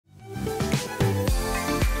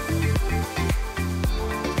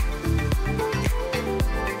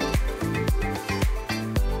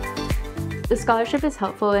scholarship is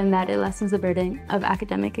helpful in that it lessens the burden of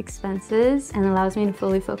academic expenses and allows me to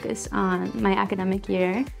fully focus on my academic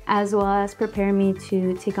year, as well as prepare me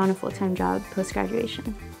to take on a full-time job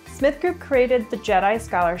post-graduation. Smith Group created the JEDI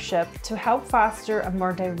Scholarship to help foster a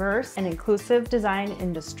more diverse and inclusive design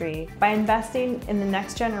industry by investing in the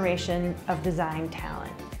next generation of design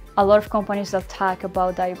talent. A lot of companies that talk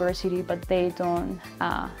about diversity, but they don't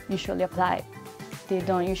usually apply. They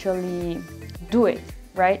don't usually do it,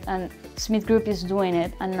 right? And Smith Group is doing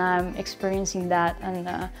it, and I'm experiencing that, and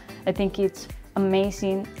I think it's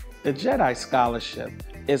amazing. The JEDI Scholarship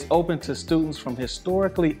is open to students from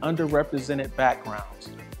historically underrepresented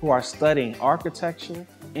backgrounds who are studying architecture,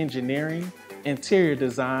 engineering, interior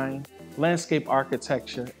design, landscape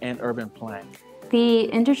architecture, and urban planning. The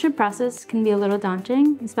internship process can be a little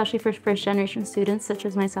daunting, especially for first-generation students such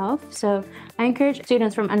as myself. So I encourage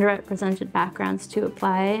students from underrepresented backgrounds to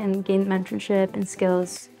apply and gain mentorship and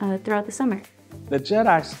skills throughout the summer. The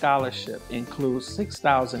JEDI Scholarship includes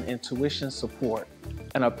 $6,000 in tuition support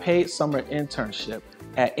and a paid summer internship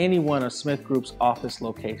at any one of Smith Group's office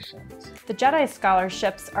locations. The JEDI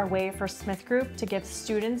Scholarships are a way for Smith Group to give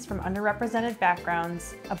students from underrepresented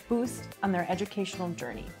backgrounds a boost on their educational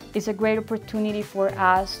journey. It's a great opportunity for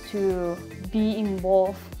us to be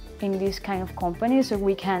involved in this kind of company so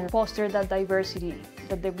we can foster that diversity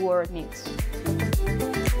that the world needs.